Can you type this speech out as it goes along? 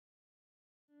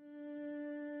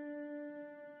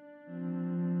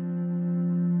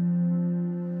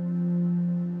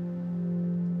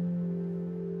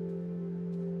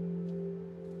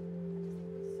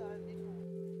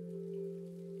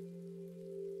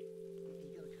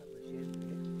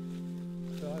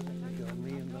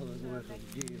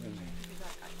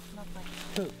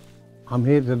I'm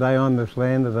here today on this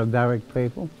land of the Darug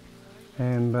people,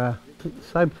 and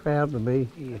so proud to be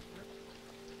here.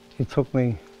 It took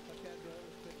me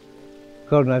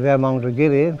God knows how long to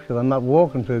get here, because I'm not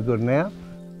walking too good now.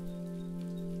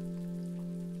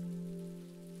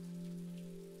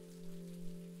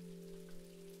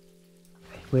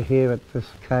 We're here at this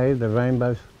cave, the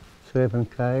Rainbow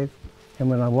Serpent Cave, and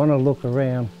when I want to look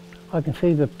around, I can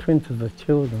see the prints of the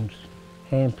children's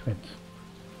handprints.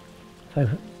 So,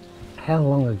 how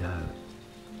long ago?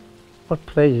 What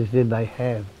pleasures did they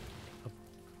have?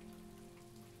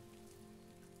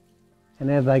 And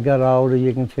as they got older,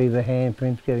 you can see the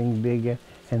handprints getting bigger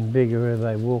and bigger as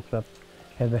they walked up,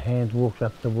 as the hands walked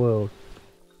up the world.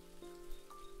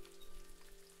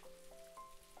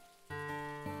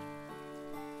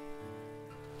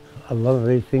 A lot of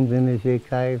these things in this here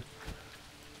cave,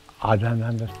 I don't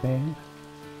understand.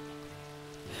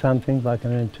 Some things I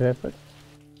can interpret.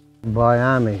 By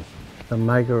ARIES, the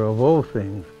maker of all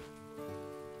things.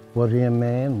 Was he a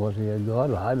man? Was he a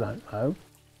god? I don't know.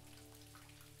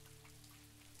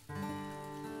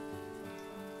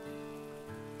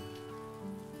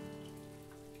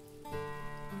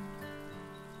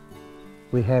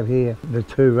 We have here the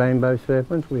two rainbow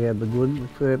serpents. We have the good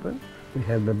serpent, we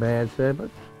have the bad serpent.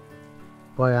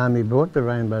 By ARIES brought the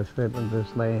rainbow serpent to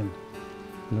this land.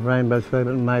 The rainbow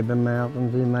serpent made the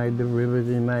mountains, he made the rivers,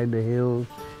 he made the hills,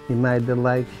 he made the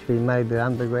lakes, he made the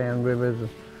underground rivers,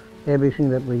 everything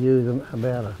that we use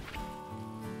about us.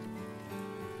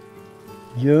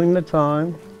 During the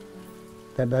time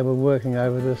that they were working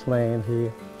over this land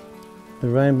here, the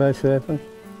rainbow serpent,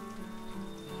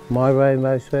 my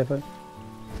rainbow serpent,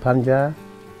 Punjar,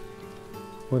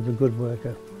 was a good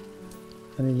worker.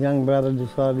 And his young brother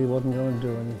decided he wasn't going to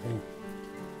do anything.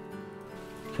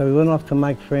 So he went off to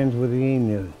make friends with the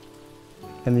emu.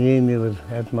 And the emu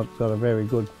has not got a very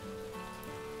good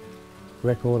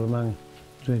record among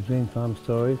Dreamtime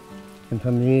stories. And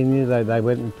from the emu, they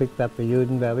went and picked up the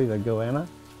Uden Valley, the goanna,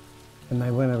 and they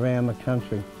went around the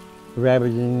country,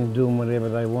 ravaging and doing whatever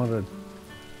they wanted.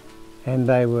 And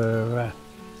they were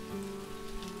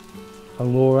a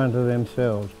law unto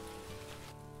themselves.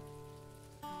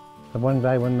 But one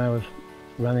day when they was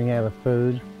running out of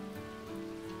food,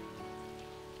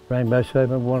 Rainbow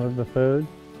Serpent wanted the food,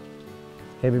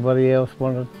 everybody else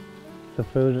wanted the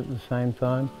food at the same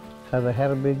time, so they had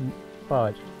a big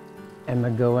fight. And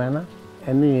the goanna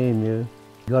and the emu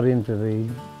got into the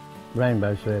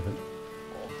Rainbow Serpent.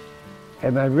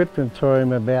 And they ripped and tore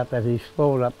him about that he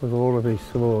swelled up with all of his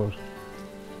sores.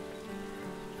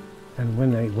 And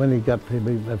when he got to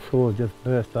the sores just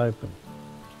burst open.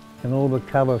 And all the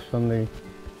colours from the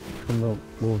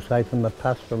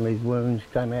pus from these wounds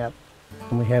came out.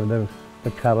 And we have the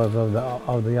colours of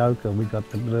the ochre. We got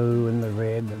the blue and the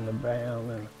red and the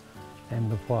brown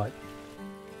and the white.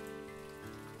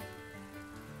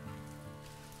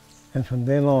 And from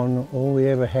then on, all we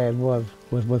ever had was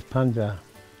Punjar,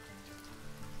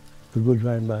 the good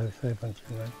rainbow serpent,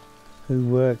 you know, who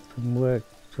worked and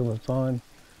worked till the time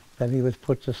that he was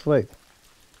put to sleep.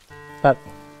 But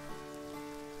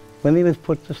when he was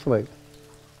put to sleep,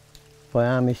 by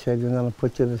ARIES said, "We're going to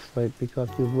put you to sleep because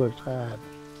you've worked hard."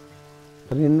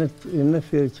 But in the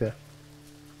future,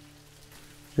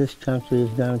 this country is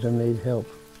going to need help.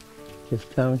 It's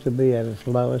going to be at its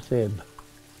lowest ebb.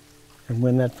 And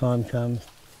when that time comes,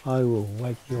 I will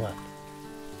wake you up.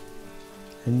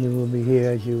 And you will be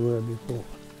here as you were before.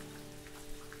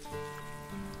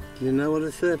 Do you know what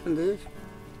a serpent is?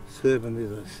 Serpent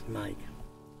is a snake.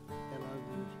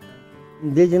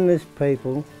 Indigenous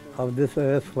people of this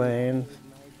earth's land,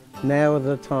 now is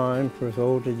the time for us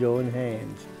all to join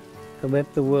hands, to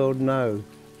let the world know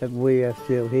that we are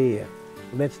still here.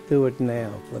 Let's do it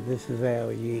now, for this is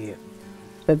our year.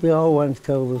 Let the old ones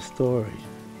tell the stories.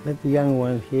 Let the young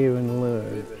ones hear and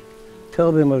learn.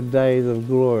 Tell them of days of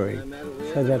glory,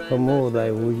 so that for more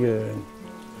they will yearn.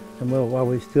 And while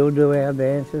we still do our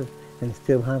dances and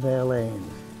still hunt our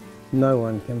lands, no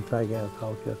one can take our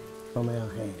culture from our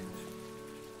hands.